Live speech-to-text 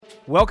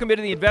Welcome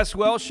into the Invest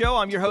Well Show.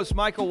 I'm your host,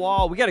 Michael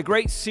Wall. We got a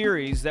great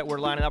series that we're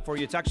lining up for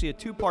you. It's actually a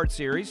two-part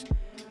series.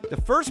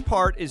 The first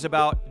part is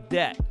about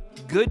debt,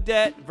 good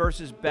debt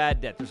versus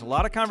bad debt. There's a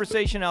lot of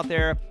conversation out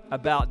there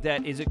about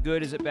debt. Is it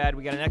good? Is it bad?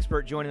 We got an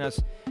expert joining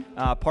us,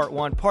 part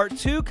one. Part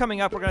two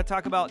coming up, we're going to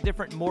talk about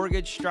different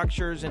mortgage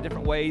structures and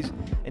different ways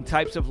and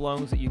types of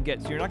loans that you can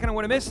get. So you're not going to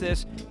want to miss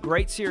this.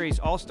 Great series,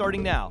 all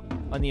starting now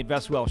on the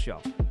Invest Well Show.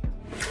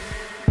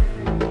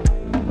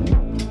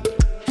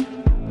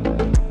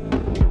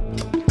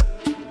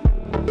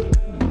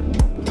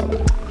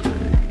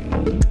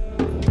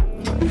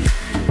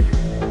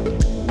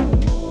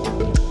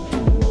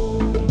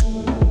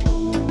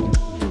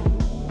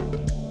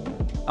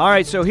 All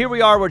right, so here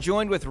we are. We're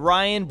joined with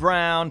Ryan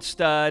Brown,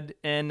 stud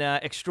and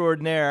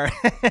extraordinaire.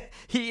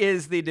 He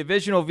is the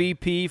divisional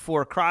VP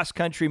for Cross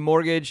Country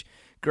Mortgage.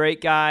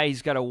 Great guy.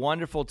 He's got a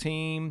wonderful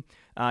team.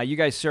 You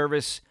guys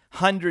service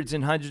hundreds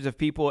and hundreds of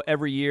people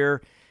every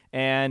year.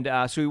 And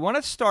so we want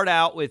to start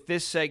out with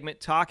this segment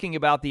talking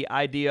about the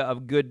idea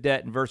of good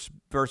debt and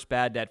versus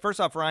bad debt. First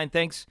off, Ryan,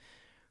 thanks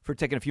for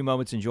taking a few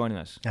moments and joining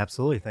us.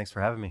 Absolutely. Thanks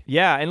for having me.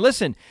 Yeah, and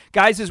listen,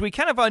 guys, as we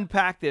kind of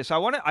unpack this, I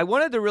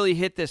wanted to really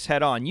hit this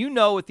head on. You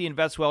know, with the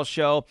Invest Well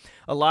Show,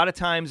 a lot of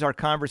times our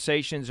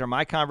conversations or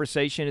my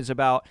conversation is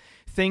about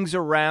things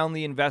around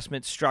the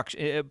investment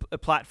structure,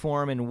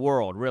 platform and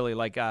world, really,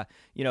 like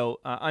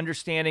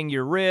understanding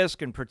your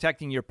risk and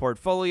protecting your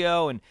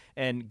portfolio,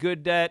 and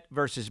good debt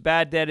versus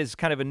bad debt is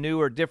kind of a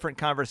new or different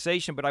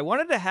conversation. But I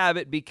wanted to have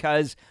it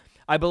because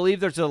I believe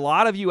there's a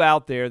lot of you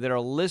out there that are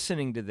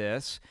listening to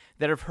this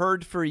that have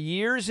heard for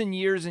years and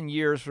years and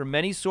years from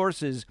many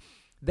sources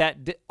that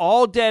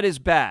all debt is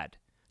bad.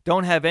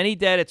 Don't have any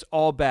debt, it's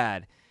all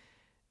bad.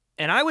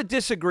 And I would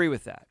disagree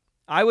with that.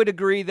 I would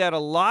agree that a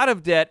lot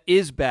of debt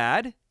is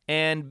bad,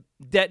 and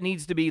debt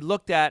needs to be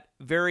looked at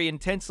very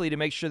intensely to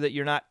make sure that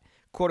you're not,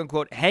 quote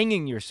unquote,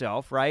 hanging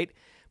yourself, right?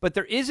 But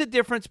there is a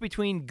difference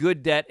between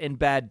good debt and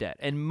bad debt.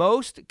 And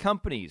most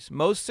companies,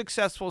 most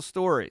successful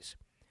stories,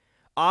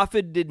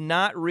 often did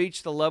not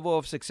reach the level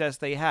of success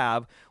they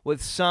have with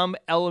some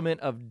element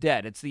of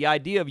debt. It's the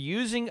idea of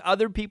using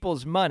other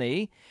people's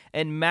money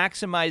and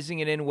maximizing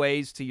it in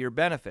ways to your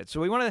benefit.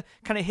 So we want to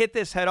kind of hit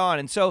this head on.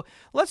 And so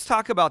let's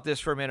talk about this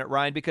for a minute,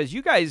 Ryan, because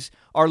you guys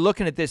are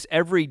looking at this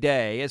every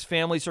day as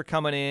families are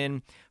coming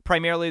in.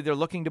 Primarily, they're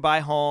looking to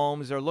buy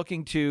homes. They're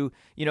looking to,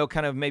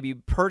 kind of maybe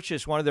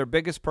purchase one of their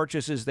biggest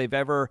purchases they've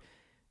ever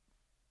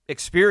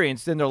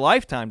experienced in their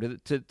lifetime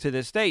to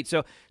this date.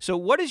 So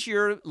what is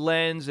your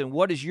lens and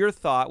what is your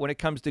thought when it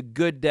comes to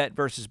good debt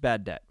versus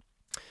bad debt?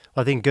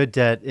 Well, I think good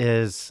debt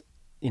is,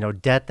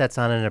 debt that's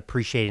on an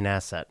appreciating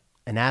asset,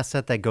 an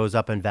asset that goes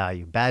up in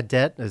value. Bad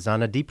debt is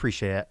on a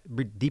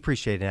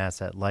depreciating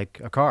asset,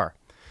 like a car.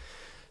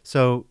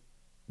 So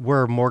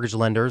we're mortgage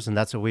lenders, and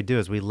that's what we do,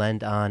 is we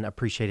lend on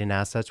appreciating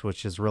assets,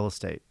 which is real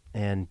estate.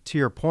 And to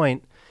your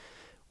point,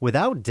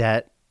 without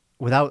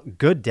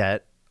good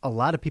debt, a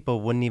lot of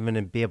people wouldn't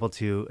even be able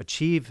to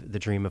achieve the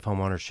dream of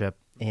homeownership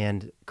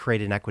and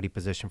create an equity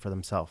position for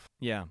themselves.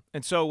 Yeah.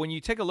 And so when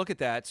you take a look at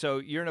that, so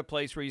you're in a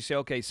place where you say,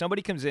 okay,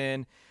 somebody comes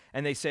in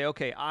and they say,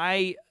 okay,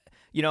 I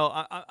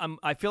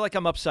feel like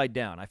I'm upside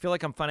down. I feel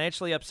like I'm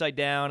financially upside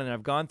down, and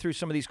I've gone through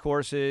some of these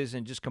courses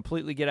and just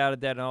completely get out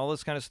of debt and all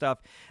this kind of stuff.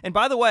 And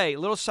by the way,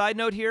 little side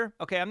note here.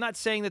 Okay, I'm not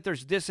saying that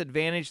there's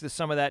disadvantage to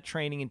some of that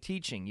training and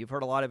teaching. You've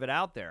heard a lot of it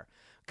out there.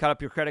 Cut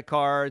up your credit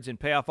cards and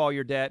pay off all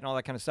your debt and all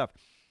that kind of stuff.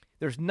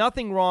 There's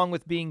nothing wrong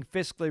with being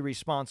fiscally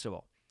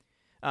responsible.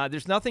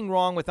 There's nothing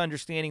wrong with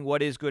understanding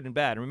what is good and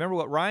bad. And remember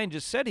what Ryan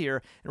just said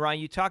here. And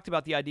Ryan, you talked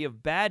about the idea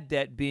of bad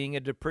debt being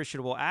a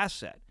depreciable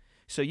asset.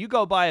 So you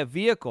go buy a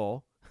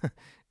vehicle,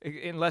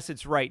 unless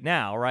it's right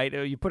now, right?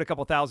 You put a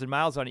couple thousand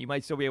miles on it, you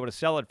might still be able to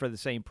sell it for the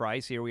same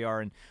price. Here we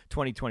are in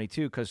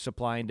 2022 because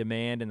supply and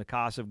demand and the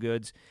cost of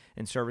goods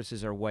and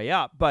services are way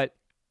up. But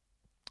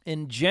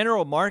in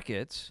general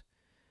markets,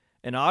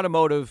 an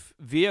automotive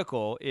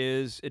vehicle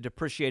is a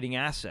depreciating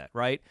asset,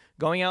 right?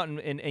 Going out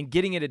and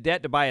getting into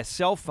debt to buy a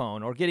cell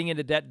phone, or getting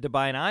into debt to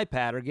buy an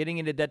iPad, or getting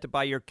into debt to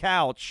buy your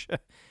couch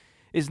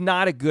is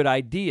not a good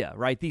idea,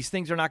 right? These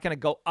things are not going to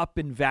go up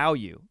in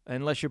value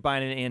unless you're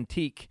buying an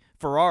antique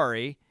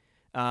Ferrari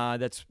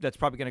that's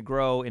probably going to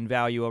grow in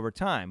value over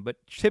time. But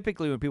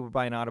typically when people are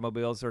buying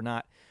automobiles, they're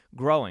not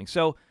growing.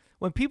 So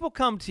when people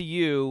come to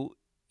you,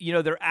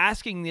 they're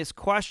asking this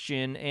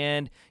question,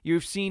 and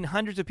you've seen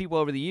hundreds of people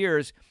over the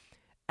years.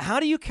 How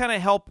do you kind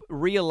of help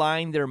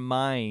realign their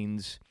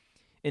minds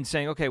in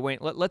saying, okay, wait,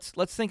 let's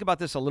think about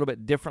this a little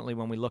bit differently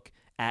when we look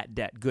at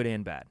debt, good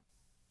and bad?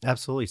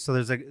 Absolutely. So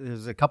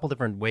there's a couple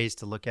different ways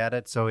to look at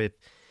it. So if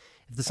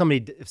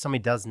somebody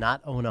does not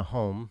own a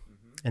home,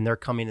 and they're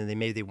coming and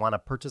they want to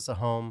purchase a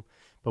home,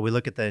 but we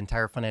look at the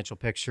entire financial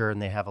picture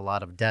and they have a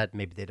lot of debt,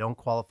 maybe they don't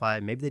qualify,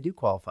 maybe they do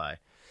qualify.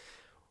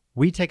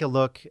 We take a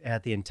look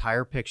at the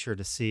entire picture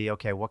to see,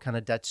 okay, what kind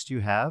of debts do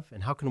you have,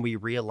 and how can we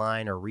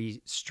realign or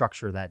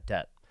restructure that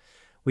debt?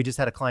 We just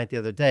had a client the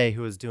other day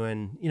who was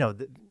doing,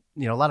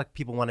 a lot of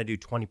people want to do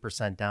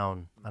 20%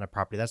 down on a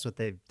property. That's what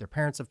their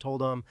parents have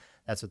told them.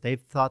 That's what they've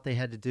thought they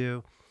had to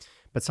do.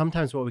 But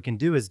sometimes what we can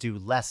do is do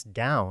less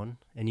down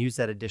and use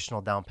that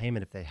additional down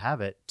payment if they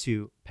have it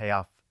to pay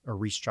off or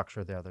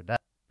restructure their other debt.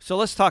 So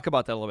let's talk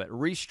about that a little bit,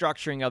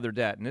 restructuring other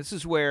debt. And this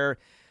is where,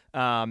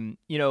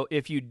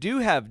 if you do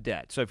have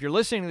debt, so if you're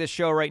listening to this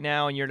show right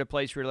now and you're in a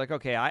place where you're like,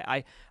 okay,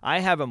 I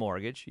have a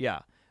mortgage.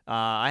 Yeah.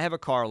 I have a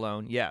car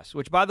loan. Yes.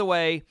 Which, by the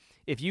way,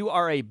 if you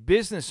are a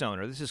business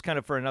owner, this is kind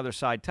of for another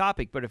side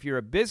topic, but if you're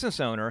a business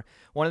owner,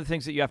 one of the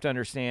things that you have to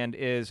understand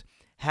is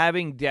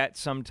having debt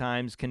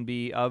sometimes can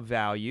be of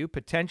value,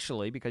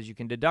 potentially, because you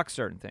can deduct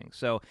certain things.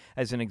 So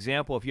as an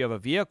example, if you have a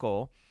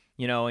vehicle,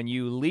 and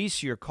you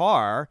lease your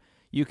car,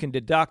 you can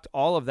deduct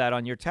all of that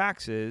on your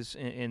taxes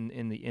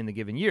in the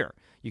given year.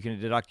 You can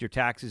deduct your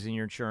taxes and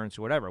your insurance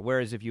or whatever.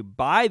 Whereas if you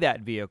buy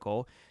that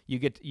vehicle, you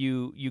get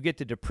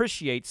to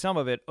depreciate some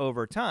of it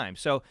over time.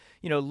 So,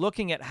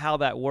 looking at how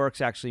that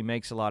works actually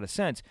makes a lot of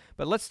sense.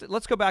 But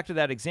let's go back to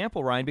that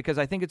example, Ryan, because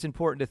I think it's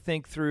important to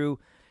think through,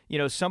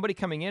 somebody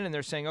coming in and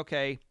they're saying,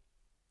 okay,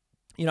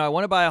 I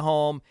want to buy a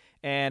home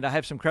and I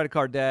have some credit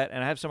card debt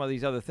and I have some of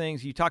these other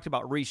things. You talked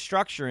about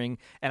restructuring,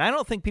 and I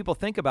don't think people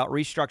think about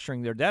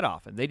restructuring their debt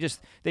often. They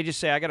just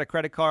say, I got a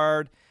credit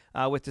card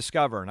with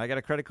Discover, and I got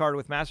a credit card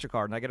with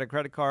MasterCard, and I got a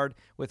credit card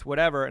with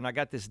whatever, and I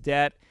got this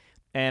debt,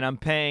 and I'm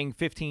paying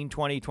 15,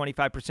 20,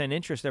 25%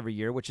 interest every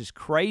year, which is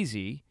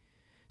crazy.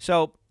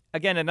 So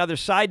again, another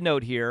side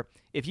note here,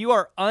 if you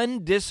are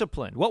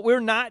undisciplined, what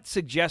we're not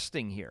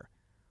suggesting here,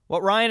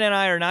 what Ryan and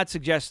I are not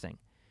suggesting,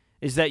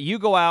 is that you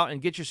go out and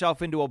get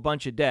yourself into a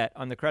bunch of debt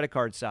on the credit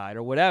card side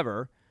or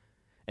whatever,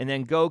 and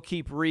then go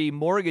keep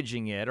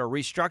remortgaging it or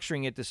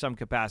restructuring it to some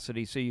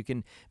capacity so you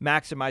can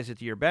maximize it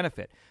to your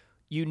benefit.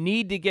 You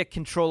need to get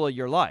control of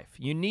your life.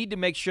 You need to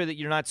make sure that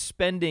you're not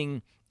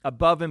spending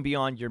above and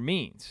beyond your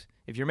means.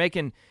 If you're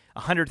making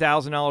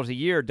 $100,000 a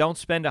year, don't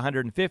spend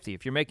 $150,000.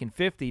 If you're making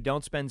 $50,000,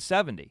 don't spend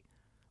 $70,000.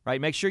 Right?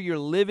 Make sure you're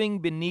living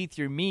beneath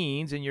your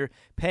means and you're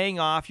paying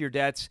off your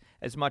debts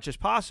as much as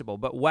possible.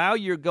 But while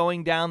you're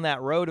going down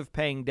that road of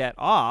paying debt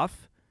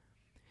off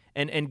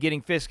and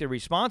getting fiscally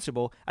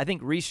responsible, I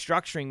think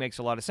restructuring makes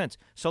a lot of sense.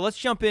 So let's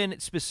jump in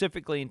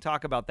specifically and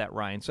talk about that,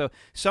 Ryan. So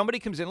somebody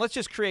comes in. Let's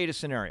just create a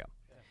scenario.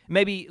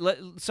 Maybe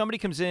somebody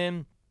comes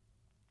in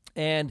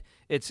and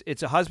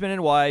it's a husband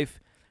and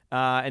wife,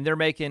 and they're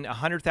making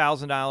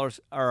 $100,000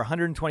 or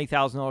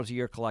 $120,000 a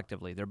year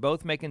collectively. They're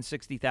both making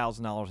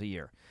 $60,000 a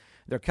year.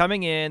 They're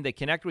coming in, they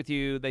connect with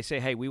you, they say,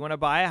 hey, we want to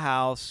buy a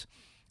house.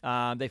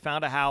 They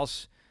found a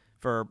house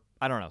for,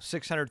 I don't know,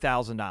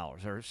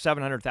 $600,000 or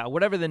 $700,000,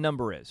 whatever the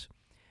number is.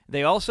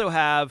 They also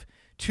have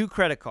 2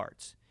 credit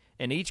cards,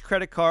 and each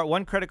credit card,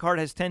 one credit card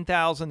has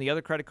 $10,000, the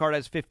other credit card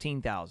has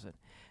 $15,000.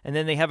 And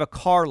then they have a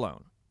car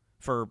loan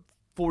for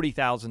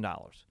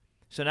 $40,000.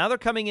 So now they're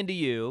coming into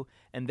you,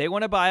 and they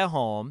want to buy a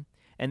home,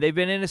 and they've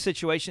been in a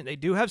situation, they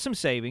do have some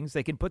savings,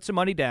 they can put some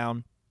money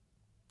down.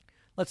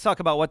 Let's talk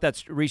about what that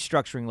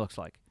restructuring looks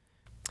like.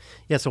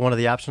 Yeah, so one of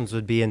the options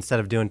would be instead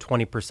of doing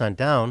 20%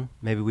 down,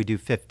 maybe we do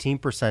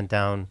 15%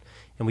 down,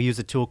 and we use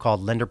a tool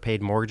called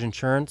lender-paid mortgage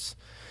insurance.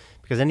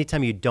 Because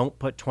anytime you don't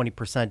put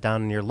 20%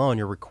 down in your loan,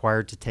 you're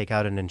required to take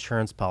out an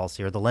insurance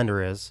policy, or the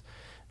lender is,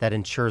 that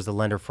insures the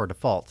lender for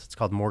default. It's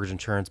called mortgage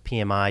insurance,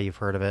 PMI, you've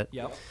heard of it.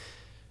 Yep.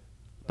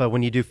 But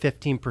when you do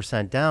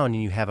 15% down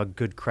and you have a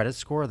good credit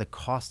score, the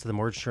cost of the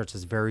mortgage insurance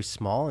is very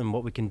small. And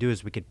what we can do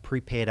is we could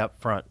prepay it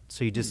up front.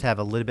 So you just have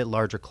a little bit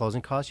larger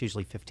closing costs,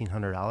 usually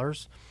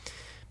 $1,500.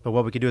 But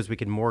what we could do is we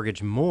can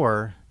mortgage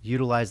more,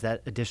 utilize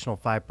that additional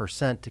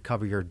 5% to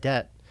cover your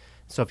debt.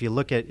 So if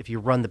you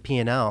run the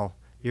P&L,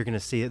 you're going to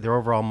see their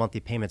overall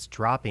monthly payments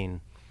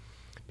dropping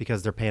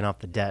because they're paying off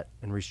the debt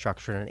and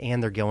restructuring it,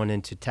 and they're going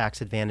into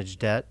tax advantage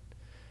debt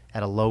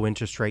at a low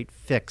interest rate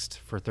fixed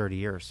for 30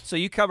 years. So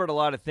you covered a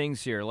lot of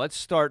things here. Let's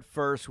start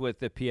first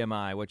with the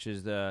PMI, which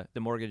is the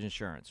mortgage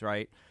insurance,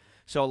 right?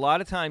 So a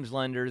lot of times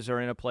lenders are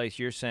in a place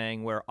you're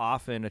saying where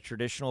often a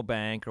traditional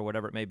bank or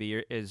whatever it may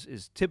be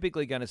is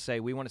typically going to say,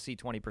 we want to see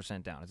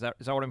 20% down. Is that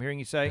what I'm hearing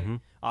you say? Mm-hmm.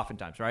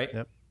 Oftentimes, right?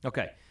 Yep.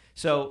 Okay.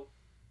 So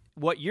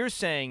what you're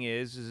saying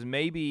is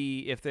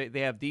maybe if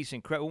they have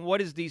decent credit,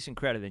 what is decent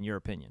credit in your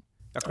opinion?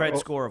 A credit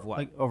score of what?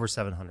 Like over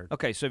 700.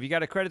 Okay, so if you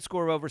got a credit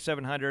score of over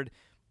 700,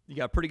 you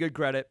got pretty good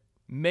credit.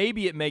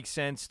 Maybe it makes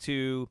sense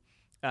to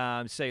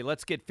say,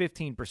 let's get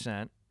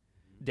 15%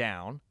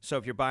 down. So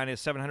if you're buying a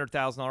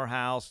 $700,000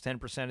 house,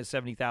 10% is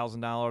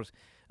 $70,000.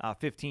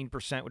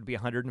 15% would be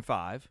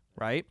 $105,000,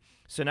 right?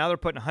 So now they're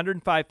putting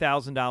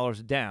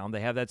 $105,000 down.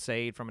 They have that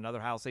saved from another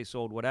house they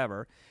sold,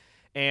 whatever.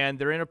 And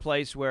they're in a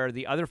place where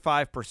the other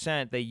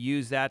 5%, they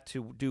use that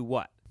to do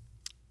what?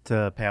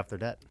 To pay off their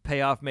debt.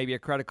 Pay off maybe a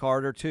credit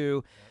card or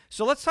two.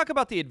 So let's talk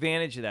about the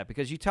advantage of that,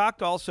 because you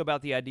talked also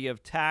about the idea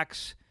of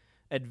tax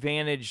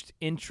advantaged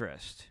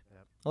interest.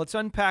 Yep. Let's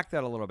unpack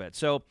that a little bit.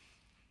 So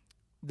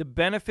the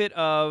benefit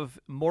of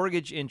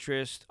mortgage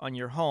interest on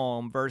your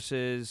home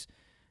versus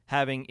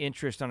having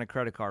interest on a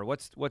credit card,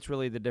 what's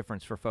really the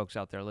difference for folks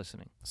out there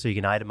listening? So you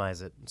can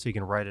itemize it, so you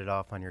can write it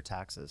off on your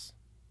taxes.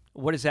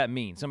 What does that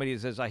mean? Somebody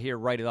says, I hear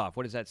write it off.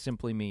 What does that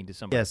simply mean to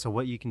somebody? Yeah, so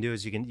what you can do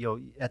is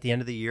at the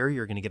end of the year,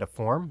 you're going to get a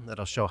form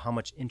that'll show how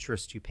much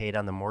interest you paid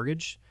on the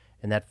mortgage,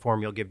 And that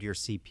form you'll give to your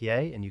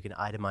CPA, and you can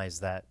itemize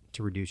that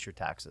to reduce your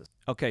taxes.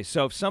 Okay,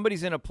 so if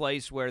somebody's in a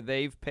place where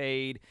they've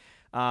paid,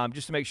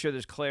 just to make sure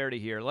there's clarity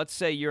here, let's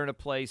say you're in a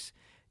place,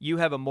 you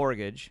have a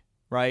mortgage,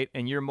 right?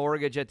 And your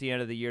mortgage at the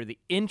end of the year, the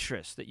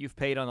interest that you've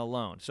paid on the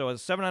loan. So a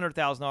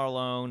 $700,000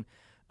 loan,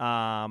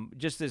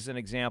 just as an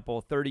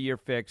example, 30-year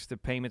fixed, the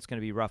payment's going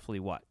to be roughly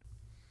what?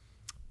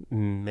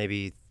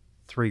 Maybe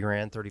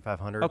 $3,000,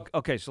 $3,500.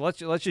 Okay, so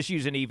let's just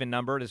use an even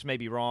number. This may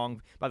be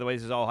wrong. By the way,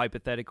 this is all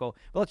hypothetical.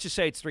 But let's just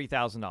say it's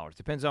 $3,000.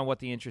 Depends on what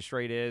the interest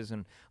rate is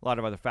and a lot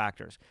of other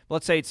factors. But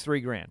let's say it's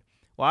 $3,000.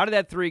 Well, out of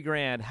that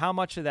 $3,000, how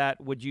much of that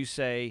would you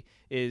say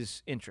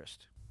is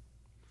interest?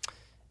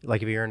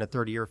 Like if you're in a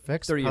 30-year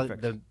fix,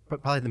 30-year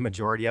probably the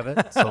majority of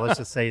it. So let's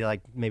just say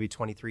like maybe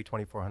 $2,300,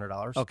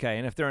 $2,400. Okay,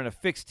 and if they're in a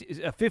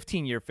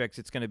 15-year fix,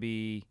 it's going to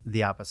be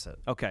the opposite.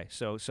 Okay,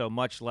 so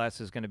much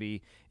less is going to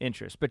be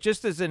interest. But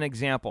just as an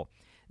example,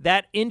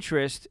 that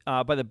interest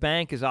by the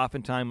bank is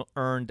oftentimes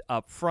earned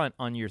up front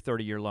on your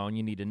 30-year loan.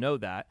 You need to know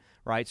that,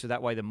 right? So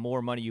that way, the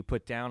more money you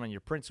put down on your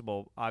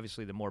principal,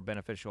 obviously, the more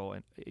beneficial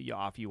and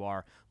off you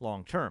are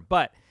long term.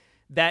 But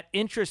that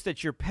interest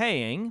that you're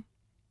paying,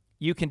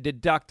 you can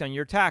deduct on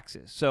your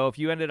taxes. So if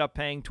you ended up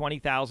paying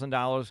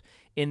 $20,000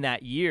 in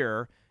that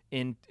year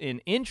in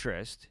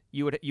interest,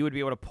 you would be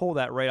able to pull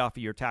that right off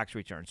of your tax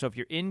return. So if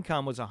your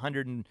income was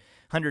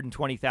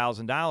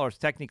 $120,000,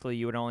 technically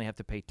you would only have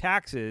to pay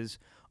taxes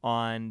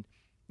on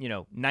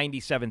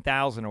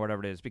 $97,000 or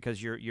whatever it is,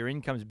 because your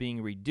income is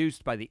being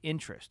reduced by the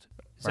interest.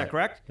 Is that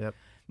correct? Yep.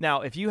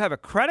 Now, if you have a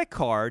credit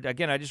card,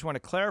 again, I just want to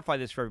clarify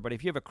this for everybody.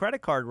 If you have a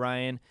credit card,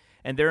 Ryan,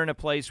 and they're in a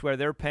place where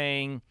they're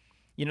paying,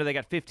 they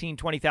got $15,000,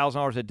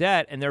 $20,000 of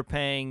debt, and they're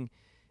paying,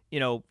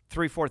 $3,000,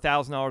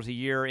 $4,000 a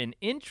year in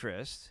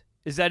interest,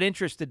 is that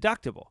interest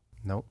deductible?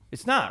 Nope.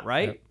 It's not,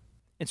 right? Yep.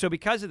 And so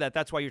because of that,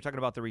 that's why you're talking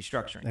about the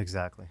restructuring.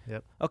 Exactly.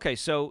 Yep. Okay,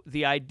 so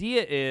the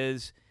idea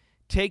is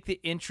take the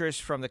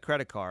interest from the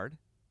credit card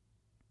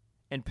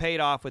and pay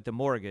it off with the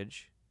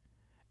mortgage,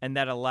 and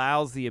that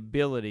allows the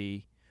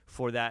ability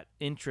for that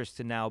interest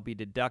to now be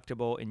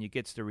deductible, and you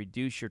get to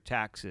reduce your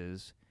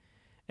taxes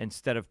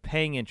instead of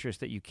paying interest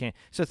that you can't.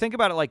 So think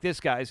about it like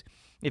this, guys.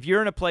 If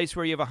you're in a place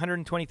where you have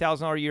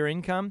 $120,000 a year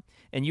income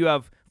and you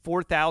have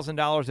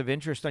 $4,000 of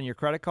interest on your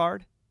credit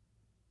card,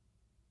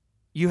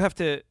 you have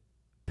to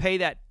pay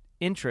that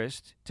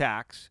interest,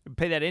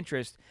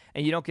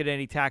 and you don't get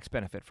any tax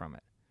benefit from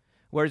it.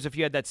 Whereas if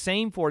you had that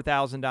same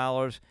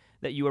 $4,000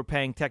 that you were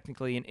paying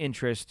technically in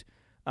interest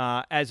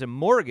as a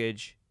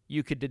mortgage,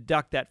 you could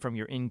deduct that from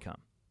your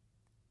income.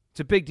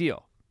 It's a big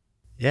deal.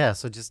 Yeah,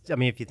 so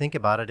if you think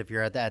about it, if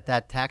you're at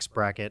that tax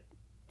bracket,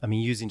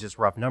 using just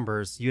rough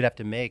numbers, you'd have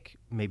to make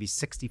maybe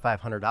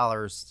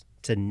 $6,500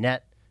 to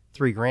net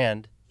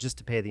 $3,000 just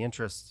to pay the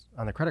interest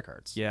on the credit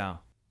cards. Yeah.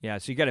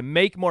 So you got to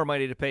make more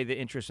money to pay the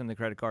interest on the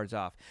credit cards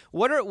off.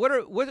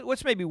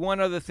 What's maybe one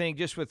other thing,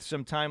 just with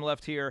some time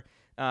left here,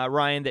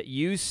 Ryan, that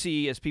you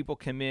see as people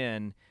come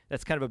in,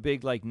 that's kind of a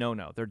big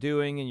no they're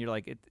doing, and you're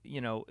like,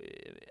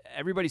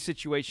 everybody's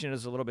situation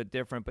is a little bit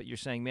different, but you're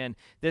saying, man,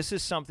 this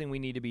is something we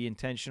need to be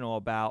intentional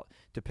about,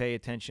 to pay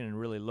attention and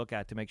really look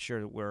at, to make sure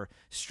that we're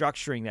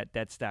structuring that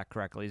debt stack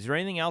correctly. Is there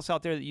anything else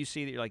out there that you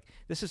see that you're like,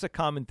 this is a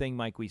common thing,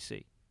 Mike, we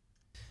see?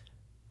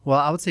 Well,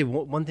 I would say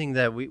one thing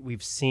that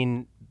we've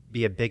seen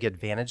be a big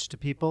advantage to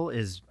people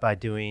is by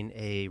doing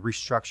a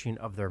restructuring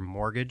of their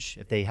mortgage.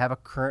 If they have a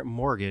current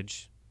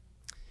mortgage,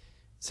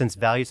 since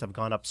values have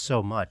gone up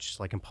so much,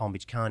 like in Palm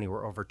Beach County,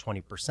 we're over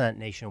 20%,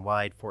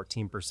 nationwide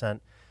 14%.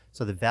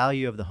 So the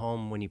value of the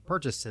home when you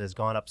purchased it has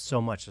gone up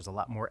so much. There's a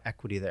lot more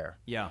equity there.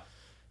 Yeah.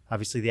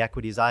 Obviously, the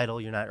equity is idle.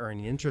 You're not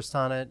earning interest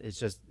on it. It's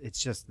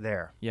just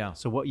there. Yeah.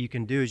 So what you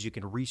can do is you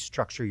can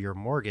restructure your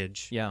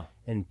mortgage. Yeah.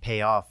 And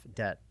pay off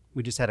debt.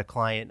 We just had a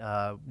client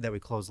that we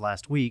closed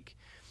last week.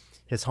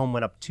 His home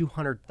went up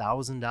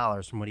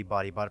 $200,000 from what he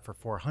bought. He bought it for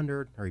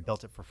 $400,000, or he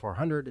built it for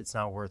 $400,000. It's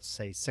now worth,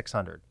 say,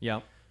 $600,000. Yeah.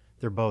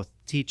 They're both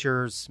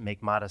teachers,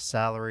 make modest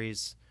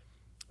salaries,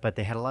 but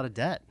they had a lot of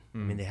debt.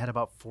 They had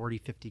about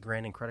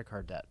 $40,000-$50,000 in credit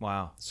card debt.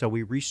 Wow. So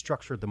we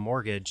restructured the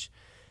mortgage.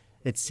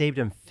 It saved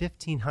them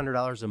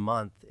 $1,500 a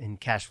month in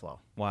cash flow.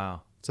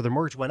 Wow. So their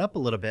mortgage went up a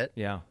little bit.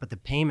 Yeah. But the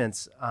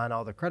payments on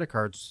all the credit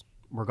cards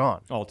were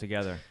gone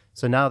Altogether.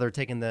 So now they're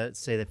taking the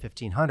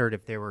 $1,500.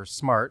 If they were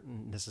smart,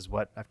 and this is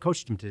what I've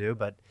coached them to do,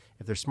 but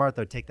if they're smart,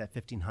 they'll take that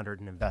 $1,500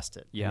 and invest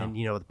it. Yeah. And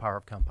then the power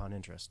of compound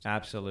interest.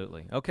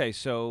 Absolutely. Okay,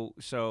 so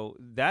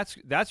that's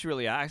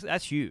really,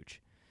 that's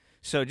huge.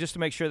 So just to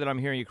make sure that I'm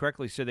hearing you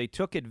correctly, so they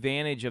took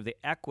advantage of the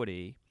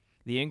equity,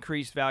 the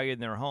increased value in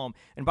their home.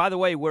 And by the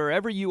way,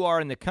 wherever you are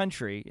in the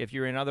country, if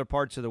you're in other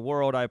parts of the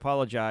world, I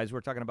apologize.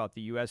 We're talking about the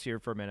U.S. here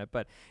for a minute.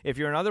 But if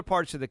you're in other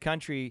parts of the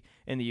country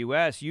in the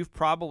U.S., you've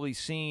probably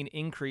seen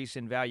increase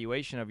in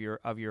valuation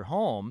of your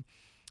home.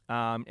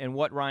 And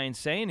what Ryan's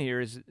saying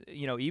here is,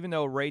 even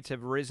though rates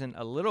have risen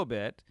a little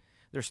bit,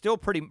 they're still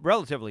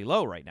relatively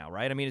low right now,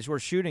 right? As we're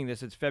shooting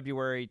this, it's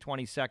February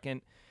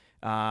 22nd,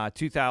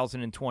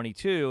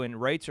 2022,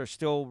 and rates are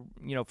still,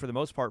 for the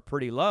most part,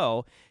 pretty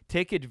low.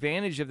 Take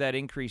advantage of that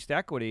increased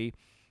equity,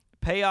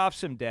 pay off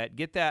some debt,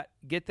 get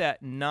that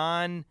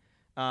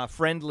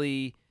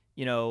non-friendly,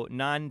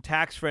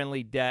 non-tax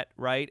friendly debt,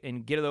 right,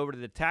 and get it over to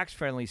the tax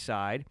friendly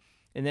side.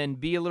 And then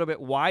be a little bit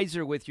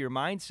wiser with your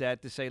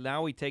mindset to say,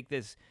 now we take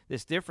this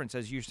difference,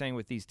 as you're saying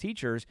with these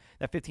teachers,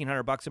 that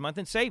 $1,500 a month,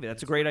 and save it.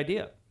 That's a great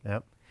idea.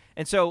 Yep.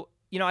 And so,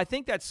 I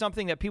think that's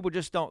something that people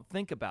just don't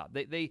think about.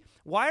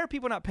 Why are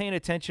people not paying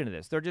attention to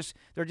this? They're just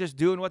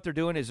doing what they're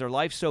doing. Is their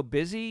life so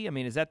busy? I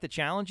mean, is that the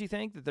challenge, you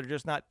think, that they're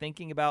just not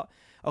thinking about,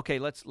 okay,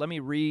 let me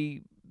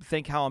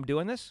rethink how I'm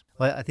doing this?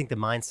 Well, I think the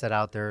mindset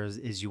out there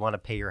is you want to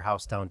pay your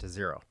house down to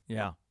zero.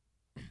 Yeah.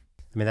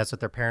 I mean, that's what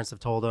their parents have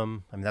told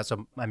them.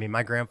 I mean,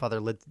 my grandfather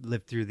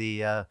lived through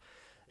the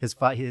his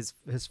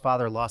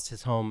father lost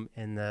his home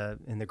in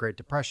the Great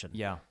Depression.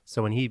 Yeah.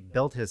 So when he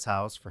built his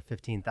house for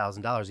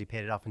 $15,000, he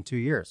paid it off in 2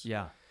 years.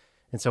 Yeah.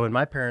 And so when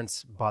my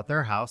parents bought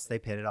their house, they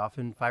paid it off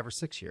in 5 or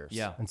 6 years.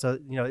 Yeah. And so,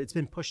 it's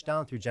been pushed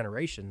down through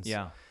generations.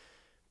 Yeah.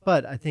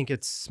 But I think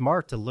it's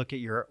smart to look at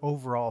your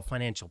overall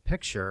financial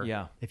picture.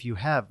 Yeah. If you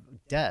have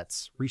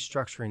debts,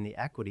 restructuring the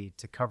equity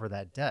to cover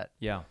that debt.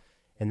 Yeah.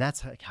 And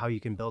that's how you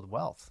can build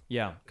wealth.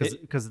 Yeah.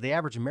 Because the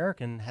average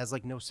American has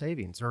like no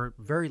savings or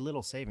very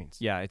little savings.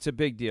 Yeah, it's a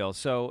big deal.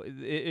 So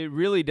it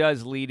really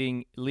does lead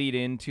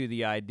into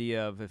the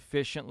idea of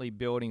efficiently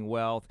building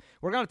wealth.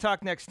 We're going to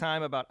talk next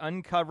time about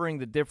uncovering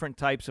the different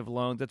types of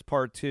loans. That's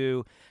part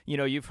 2.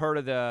 You've heard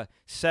of the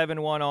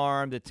 7-1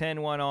 arm, the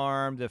 10-1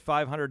 arm, the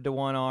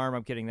 500-to-1 arm.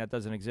 I'm kidding, that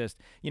doesn't exist.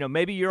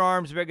 Maybe your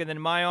arm's bigger than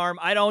my arm.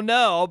 I don't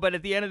know. But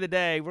at the end of the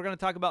day, we're going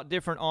to talk about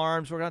different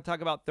arms. We're going to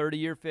talk about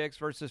 30-year fix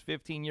versus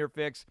 15-year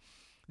fix.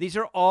 These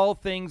are all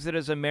things that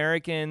as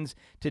Americans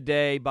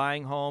today,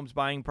 buying homes,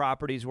 buying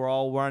properties, we're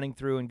all running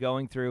through and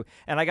going through.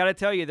 And I got to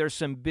tell you, there's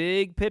some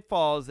big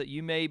pitfalls that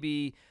you may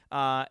be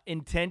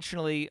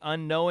intentionally,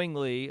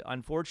 unknowingly,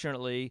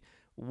 unfortunately,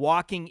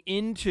 walking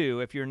into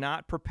if you're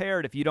not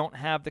prepared, if you don't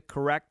have the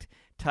correct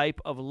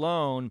type of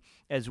loan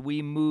as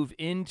we move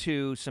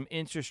into some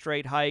interest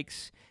rate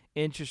hikes,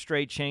 interest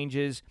rate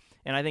changes.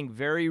 And I think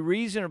very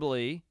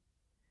reasonably,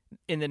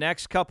 in the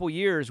next couple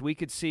years, we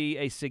could see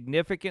a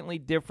significantly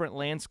different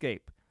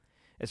landscape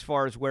as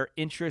far as where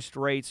interest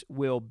rates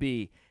will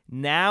be.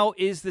 Now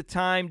is the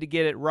time to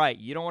get it right.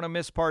 You don't want to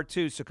miss part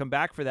 2, so come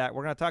back for that.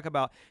 We're going to talk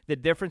about the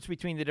difference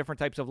between the different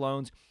types of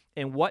loans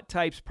and what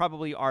types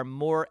probably are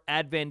more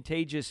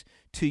advantageous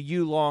to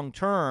you long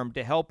term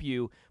to help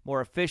you more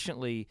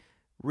efficiently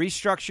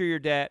restructure your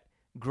debt,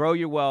 grow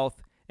your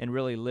wealth, and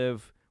really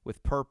live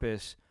with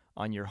purpose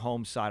on your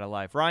home side of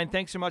life. Ryan,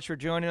 thanks so much for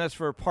joining us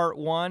for part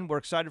 1. We're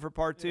excited for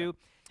part 2. Yeah.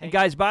 And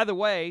guys, by the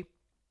way,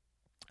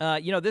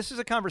 this is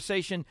a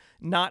conversation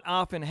not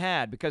often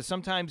had because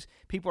sometimes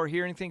people are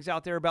hearing things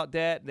out there about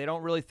debt. They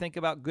don't really think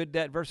about good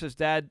debt versus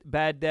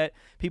bad debt.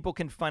 People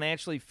can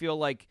financially feel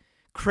like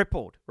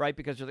crippled, right?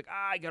 Because they're like,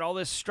 I got all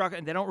this struck,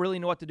 and they don't really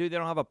know what to do. They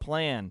don't have a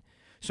plan.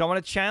 So I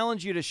want to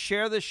challenge you to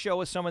share this show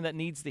with someone that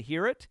needs to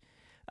hear it.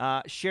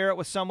 Share it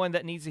with someone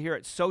that needs to hear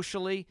it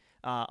socially.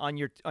 On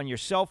your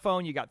cell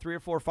phone, you got 3 or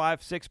 4,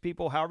 5, 6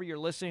 people, however you're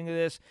listening to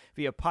this,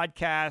 via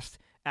podcast,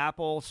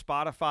 Apple,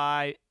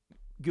 Spotify,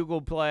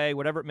 Google Play,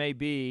 whatever it may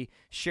be.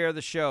 Share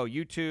the show,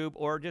 YouTube,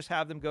 or just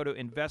have them go to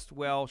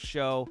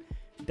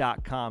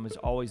investwellshow.com is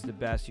always the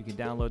best. You can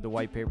download the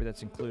white paper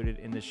that's included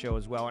in the show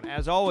as well. And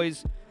as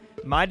always,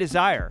 my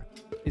desire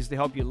is to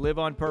help you live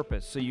on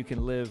purpose so you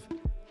can live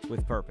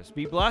with purpose.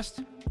 Be blessed.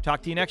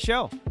 Talk to you next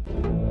show.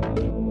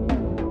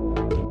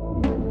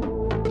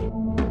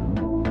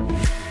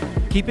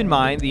 Keep in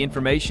mind, the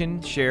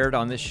information shared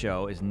on this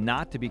show is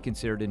not to be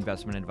considered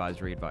investment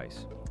advisory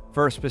advice.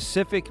 For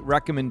specific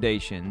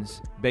recommendations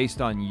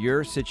based on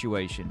your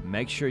situation,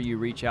 make sure you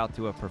reach out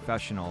to a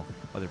professional,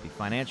 whether it be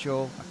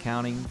financial,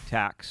 accounting,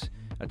 tax,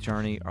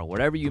 attorney, or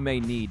whatever you may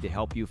need to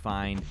help you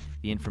find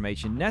the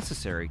information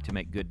necessary to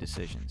make good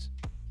decisions.